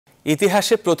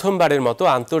ইতিহাসে প্রথমবারের মতো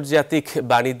আন্তর্জাতিক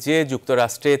বাণিজ্যে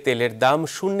যুক্তরাষ্ট্রে তেলের দাম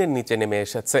শূন্যের নিচে নেমে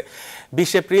এসেছে।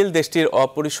 20 এপ্রিল দেশটির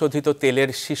অপরিশোধিত তেলের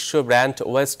শীর্ষ ব্র্যান্ড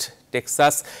ওয়েস্ট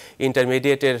টেক্সাস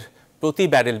ইন্টারমিডিয়েটের প্রতি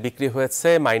ব্যারেল বিক্রি হয়েছে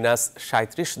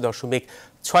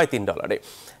 $37.63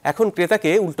 এখন ক্রেতাকে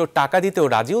উল্টো টাকা দিতেও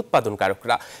রাজি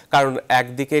উৎপাদনকারকরা। কারণ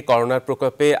একদিকে করোনার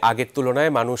প্রকোপে আগের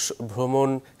তুলনায় মানুষ ভ্রমণ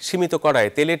সীমিত করায়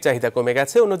তেলের চাহিদা কমে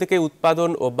গেছে, অন্যদিকে উৎপাদন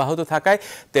অব্যাহত থাকায়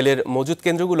তেলের মজুদ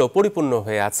কেন্দ্রগুলো পরিপূর্ণ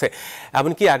হয়ে আছে।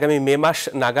 এমনকি আগামী মে মাস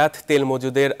নাগাদ তেল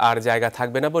মজুদের আর জায়গা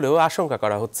থাকবে না বলেও আশঙ্কা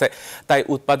করা হচ্ছে। তাই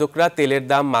উৎপাদকরা তেলের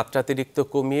দাম মাত্রাতিরিক্ত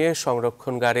কমিয়ে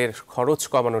সংরক্ষণগারের খরচ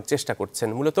কমানোর চেষ্টা করছেন।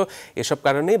 মূলত এসব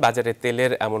কারণেই বাজারে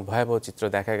তেলের এমন ভয়াবহ চিত্র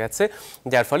দেখা গেছে,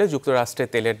 যার ফলে যুক্তরাষ্ট্রে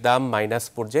তেলের দাম মাইনাস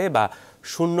পর্যায়ে বা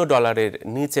 $0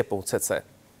 নিচে পৌঁছেছে।